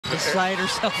beside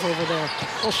herself over there.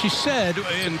 Well, she said,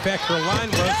 in fact, her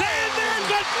line was, and there's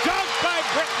a dunk by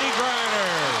Brittney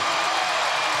Griner.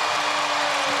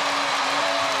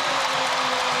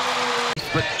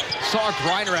 But saw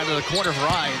Griner out of the corner of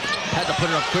her eye, had to put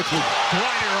it up quickly.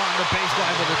 Griner on the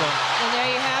baseline with a dunk. And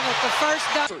there you have it, the first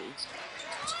dunk.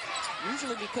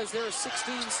 Usually because they're a 16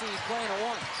 seed playing a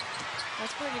 1.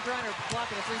 That's Brittney Griner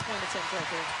blocking a three-point attempt right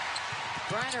there.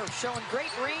 Griner showing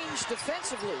great range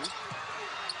defensively.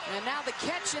 And now the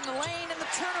catch in the lane and the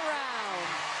turnaround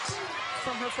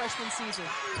from her freshman season.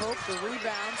 Pope, the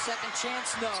rebound, second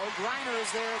chance, no. Griner is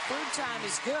there, third time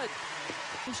is good.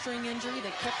 String injury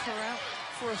that kept her out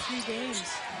for a few games.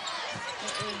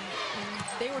 And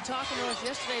they were talking to us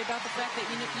yesterday about the fact that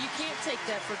you can't take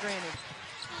that for granted.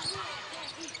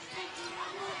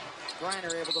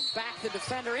 Griner able to back the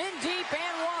defender in deep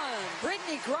and one.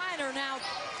 Brittney Griner now.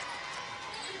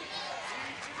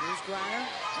 Here's Griner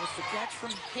with the catch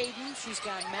from Hayden. She's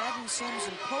got Madden, Sims,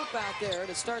 and Pope out there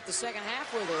to start the second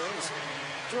half with her. As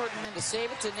Jordan to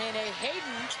save it to Nene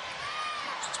Hayden.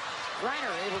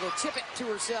 Griner able to tip it to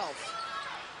herself.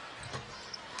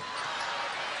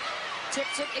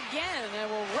 Tips it again and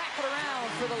will wrap it around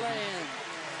for the lay-in.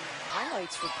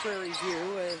 Highlights for Prairie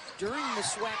View. During the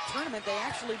SWAC tournament, they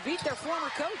actually beat their former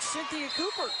coach, Cynthia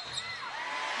Cooper.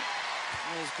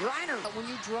 As Griner. When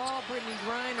you draw Brittney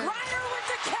Griner. Griner with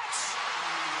the catch!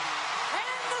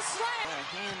 And the slam! A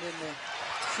hand in the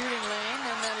shooting lane,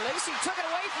 and then Lacey took it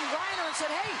away from Griner and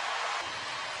said, hey!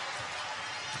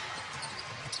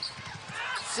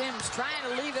 Sims trying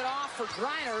to leave it off for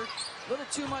Griner. A little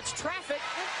too much traffic.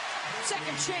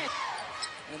 Second chance.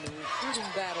 And the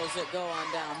recruiting battles that go on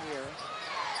down here.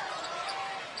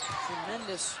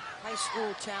 Tremendous high school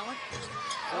talent.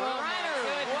 Griner,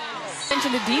 wow.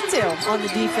 Attention to detail on the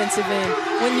defensive end.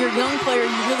 When you're a young player,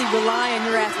 you really rely on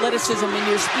your athleticism and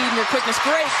your speed and your quickness.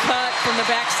 Great cut from the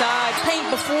backside.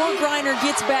 Paint before Griner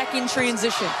gets back in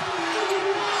transition.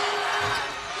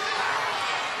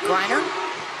 Griner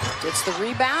gets the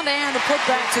rebound and the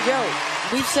putback to go.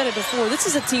 We've said it before, this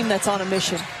is a team that's on a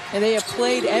mission, and they have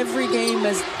played every game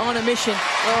as on a mission.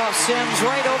 Oh, Sims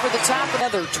right over the top of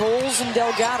Heather, Tolles and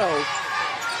Delgado.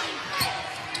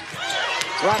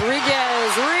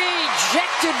 Rodriguez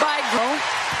rejected by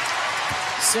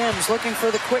Sims looking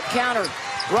for the quick counter.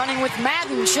 Running with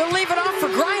Madden, she'll leave it off for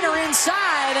Griner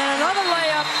inside, and another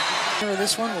layup.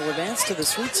 This one will advance to the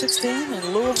Sweet 16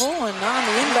 in Louisville, and on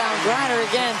the inbound, Griner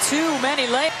again, too many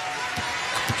layups.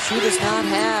 She does not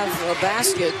have a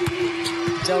basket.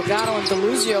 Delgado and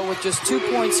Deluzio with just 2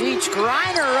 points each.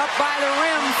 Griner up by the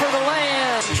rim for the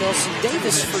lay-in. Chelsea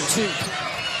Davis for 2.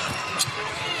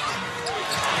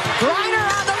 Griner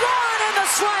on the run and the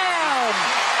slam.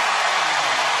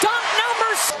 Dunk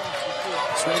number.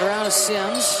 Swing it around to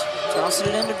Sims. Tossing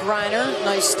it into Griner.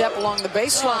 Nice step along the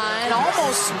baseline.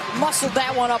 Almost muscled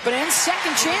that one up and in.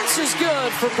 Second chance is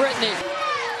good for Brittney.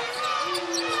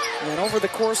 And over the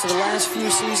course of the last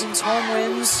few seasons, home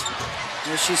wins.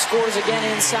 As she scores again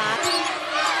inside.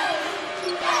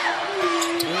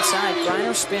 Inside,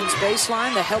 Griner spins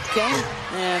baseline. The help came.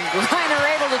 And Griner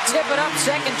able to tip it up.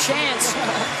 Second chance.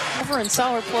 Over and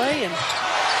saw her play. And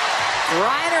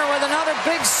Griner with another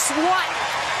big swat.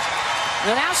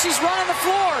 And now she's running the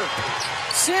floor.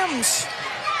 Sims.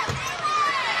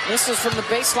 This is from the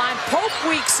baseline. Pope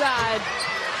weak side.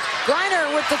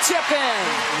 Griner with the tip in.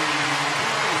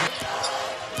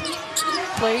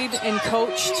 Played and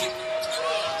coached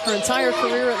her entire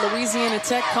career at Louisiana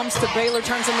Tech, comes to Baylor,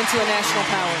 turns them into a national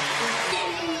power.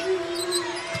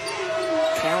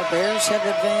 Cal Bears have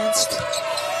advanced.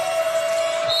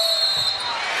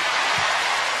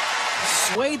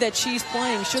 The way that she's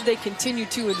playing, should they continue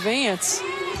to advance,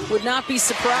 would not be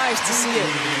surprised to see it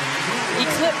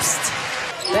eclipsed.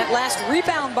 That last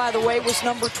rebound, by the way, was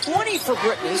number 20 for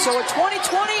Brittney. So at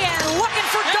 20-20 and looking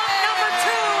for dunk number 2,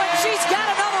 and she's got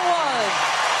another one.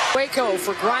 Waco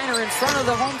for Griner in front of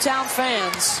the hometown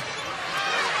fans.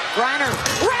 Griner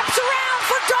wraps around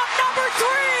for dunk number 3,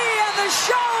 and the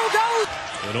show goes.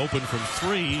 And open from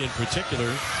 3 in particular,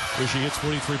 where she hits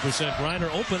 43%. Griner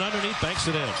open underneath, banks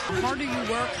it in. The harder you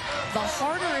work, the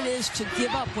harder it is to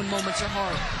give up when moments are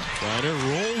hard. Griner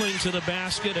rolling to the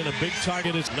basket, and a big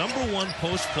target is #1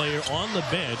 post player on the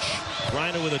bench.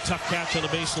 Griner with a tough catch on the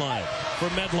baseline for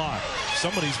Medlock.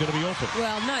 Somebody's going to be open.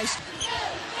 Well, nice.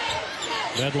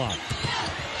 Medlock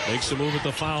makes a move at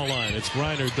the foul line. It's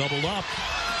Griner doubled up.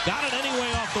 Got it anyway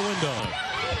off the window.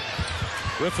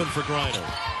 Griffin for Griner.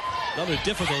 Another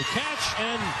difficult catch,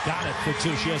 and got it for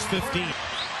 2. She has 15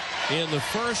 in the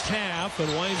first half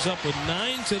and winds up with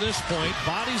 9 to this point.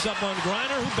 Bodies up on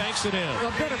Griner, who banks it in.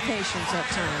 A better patience at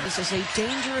times. This is a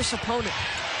dangerous opponent.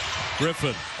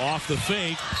 Griffin off the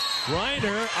fake.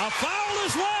 Griner, a foul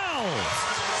as well.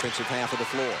 Defensive half of the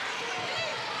floor.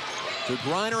 To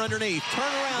Griner underneath.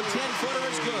 Turnaround 10-footer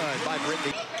is good by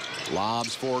Brittney.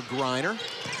 Lobs for Griner.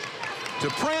 To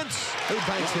Prince, who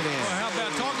banks it in. Well, how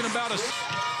about talking about a...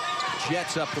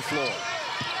 Jets up the floor.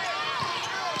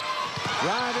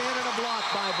 Drive in and a block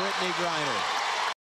by Brittney Griner.